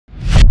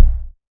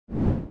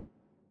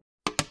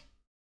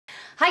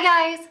Hi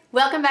guys,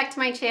 welcome back to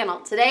my channel.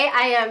 Today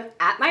I am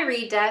at my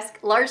reed desk,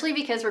 largely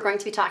because we're going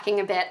to be talking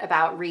a bit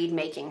about reed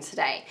making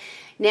today.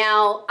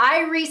 Now,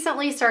 I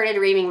recently started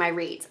reaming my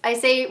reeds. I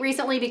say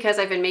recently because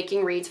I've been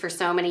making reeds for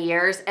so many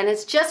years, and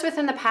it's just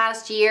within the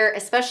past year,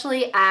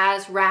 especially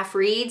as Raffe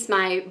Reeds,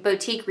 my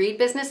boutique reed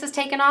business, has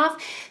taken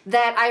off,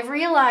 that I've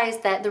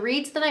realized that the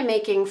reeds that I'm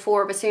making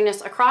for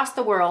bassoonists across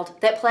the world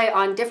that play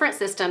on different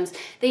systems,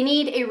 they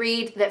need a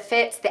reed that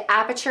fits the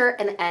aperture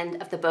and the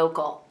end of the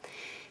bocal.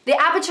 The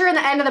aperture and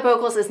the end of the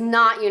vocals is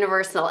not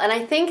universal, and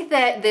I think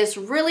that this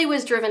really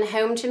was driven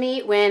home to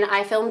me when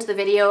I filmed the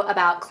video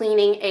about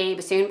cleaning a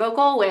bassoon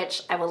vocal,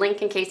 which I will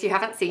link in case you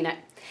haven't seen it.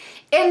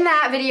 In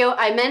that video,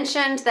 I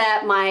mentioned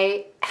that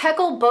my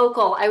heckle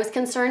vocal, I was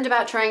concerned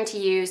about trying to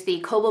use the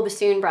Cobalt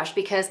bassoon brush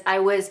because I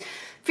was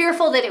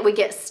fearful that it would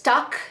get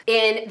stuck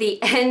in the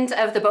end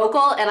of the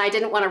vocal, and I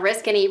didn't want to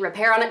risk any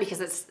repair on it because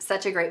it's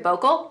such a great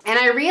vocal. And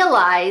I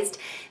realized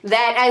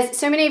that, as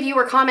so many of you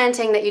were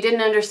commenting that you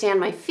didn't understand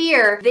my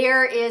fear,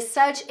 there is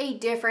such a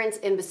difference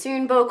in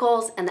bassoon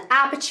vocals and the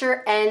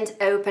aperture and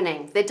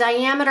opening. The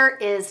diameter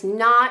is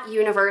not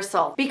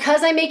universal.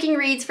 Because I'm making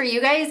reeds for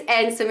you guys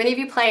and so many of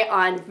you play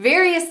on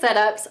various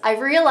setups, I've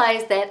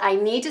realized that I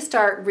need to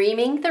start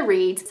reaming the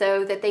reeds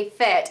so that they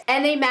fit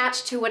and they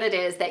match to what it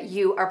is that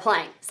you are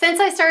playing. Since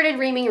I started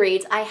reaming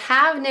reeds, I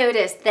have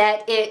noticed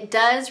that it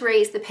does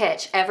raise the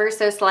pitch ever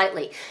so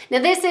slightly. Now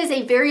this is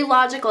a very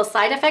logical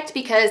side effect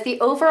because the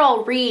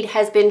overall reed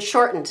has been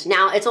shortened.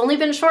 Now it's only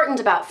been shortened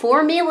about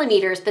 4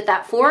 millimeters, but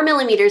that 4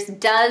 millimeters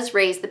does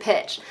raise the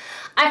pitch.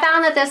 I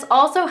found that this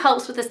also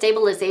helps with the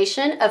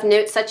stabilization of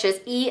notes such as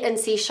E and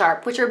C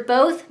sharp, which are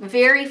both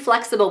very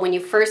flexible when you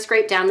first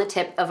scrape down the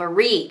tip of a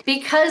reed.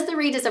 Because the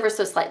reed is ever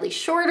so slightly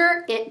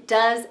shorter, it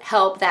does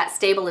help that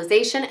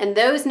stabilization, and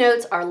those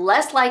notes are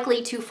less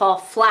likely to fall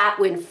flat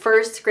when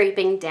first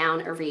scraping down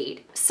a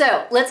reed.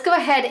 So let's go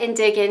ahead and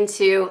dig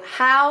into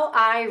how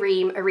I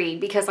ream a reed,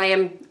 because I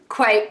am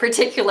quite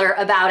particular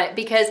about it,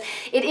 because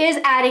it is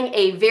adding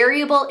a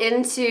variable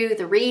into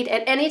the reed,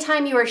 and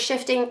anytime you are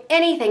shifting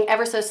anything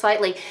ever so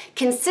slightly,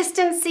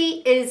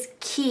 consistency is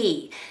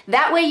key.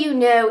 That way you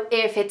know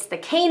if it's the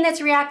cane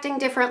that's reacting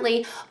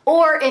differently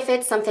or if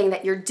it's something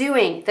that you're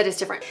doing that is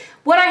different.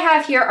 What I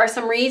have here are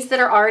some reeds that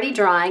are already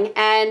drying,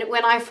 and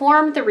when I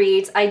form the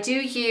reeds, I do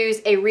use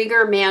a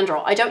Rieger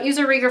mandrel. I don't use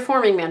a Rieger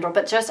forming mandrel,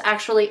 but just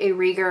actually a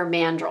Rieger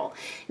mandrel.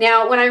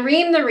 Now, when I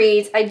ream the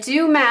reeds, I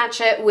do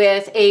match it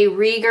with a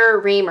Rieger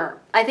reamer.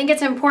 I think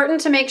it's important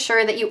to make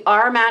sure that you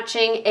are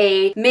matching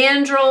a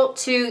mandrel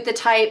to the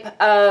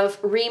type of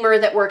reamer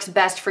that works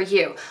best for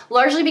you,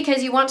 largely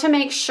because you want to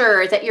make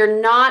sure that you're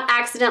not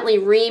accidentally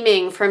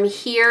reaming from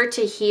here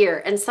to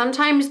here, and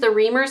sometimes the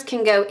reamers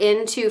can go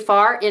in too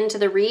far into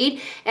the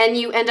reed and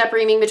you end up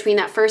reaming between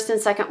that first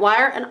and second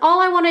wire, and all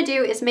I want to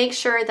do is make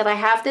sure that I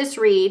have this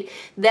reed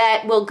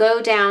that will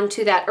go down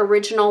to that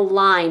original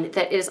line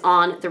that is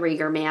on the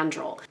Rieger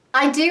mandrel.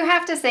 I do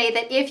have to say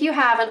that if you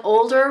have an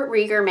older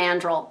Rieger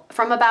mandrel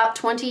from about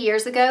 20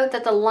 years ago,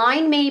 that the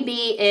line may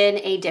be in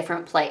a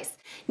different place.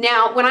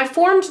 Now, when I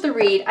formed the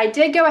reed, I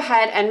did go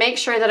ahead and make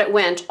sure that it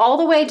went all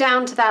the way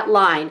down to that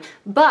line,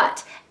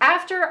 but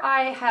after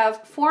I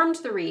have formed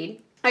the reed,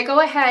 I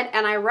go ahead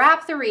and I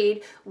wrap the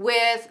reed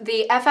with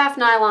the FF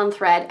nylon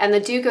thread and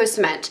the Duco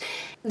cement.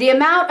 The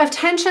amount of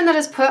tension that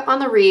is put on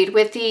the reed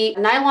with the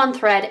nylon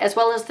thread, as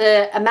well as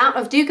the amount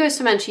of Duco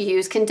cement you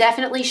use, can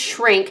definitely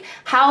shrink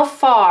how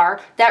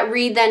far that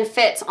reed then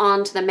fits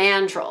onto the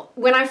mandrel.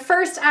 When I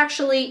first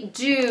actually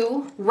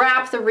do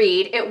wrap the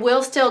reed, it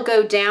will still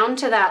go down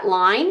to that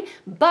line,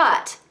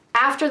 but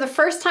after the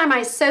first time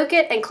I soak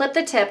it and clip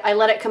the tip, I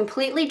let it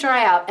completely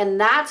dry out, and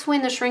that's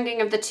when the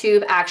shrinking of the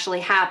tube actually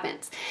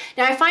happens.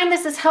 Now, I find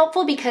this is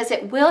helpful because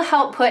it will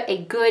help put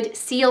a good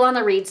seal on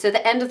the reed so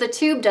the end of the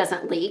tube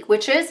doesn't leak,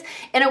 which is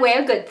in a way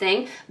a good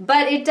thing,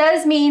 but it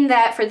does mean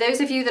that for those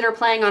of you that are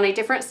playing on a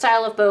different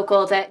style of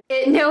vocal, that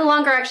it no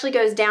longer actually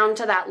goes down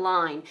to that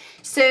line.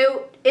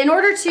 So in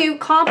order to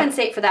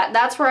compensate for that,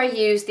 that's where I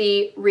use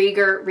the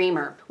Rieger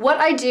reamer. What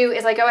I do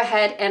is I go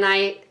ahead and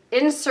I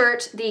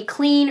insert the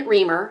clean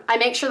reamer. I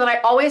make sure that I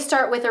always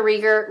start with a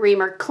Rieger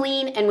reamer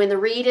clean and when the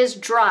reed is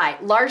dry,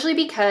 largely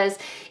because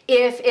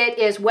if it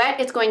is wet,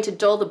 it's going to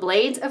dull the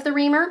blades of the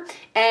reamer.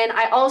 And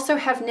I also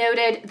have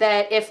noted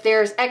that if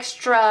there's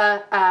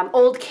extra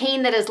old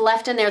cane that is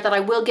left in there, that I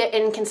will get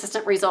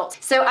inconsistent results.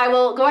 So I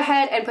will go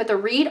ahead and put the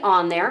reed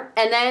on there,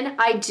 and then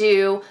I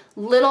do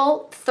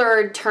little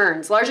third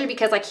turns, largely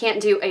because I can't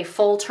do a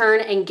full turn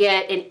and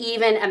get an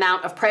even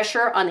amount of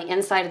pressure on the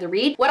inside of the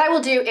reed. What I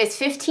will do is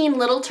 15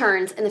 little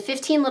turns, and the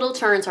 15 little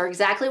turns are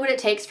exactly what it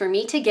takes for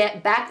me to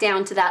get back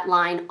down to that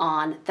line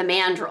on the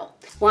mandrel.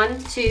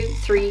 1, 2,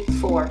 3,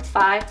 4,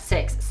 5,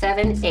 6,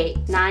 7,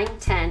 8, 9,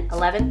 10,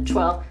 11,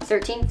 12,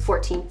 13,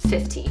 14,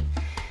 15.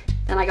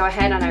 Then I go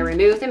ahead and I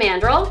remove the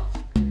mandrel,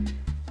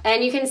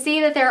 and you can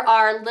see that there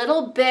are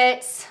little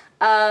bits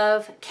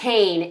of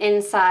cane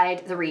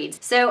inside the reeds.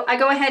 So I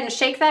go ahead and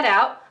shake that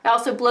out. I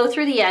also blow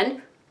through the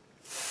end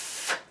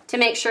to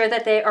make sure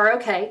that they are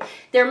okay.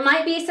 There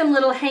might be some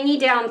little hangy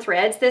down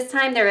threads. This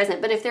time there isn't,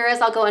 but if there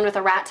is, I'll go in with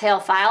a rat tail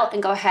file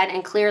and go ahead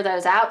and clear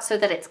those out so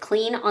that it's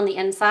clean on the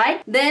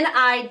inside. Then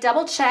I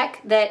double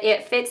check that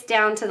it fits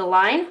down to the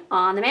line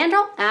on the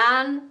mandrel,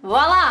 and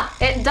voila,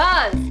 it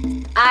does.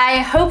 I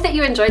hope that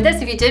you enjoyed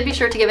this. If you did, be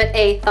sure to give it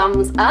a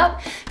thumbs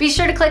up. Be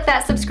sure to click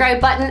that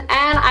subscribe button,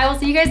 and I will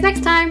see you guys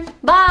next time.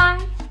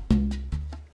 Bye.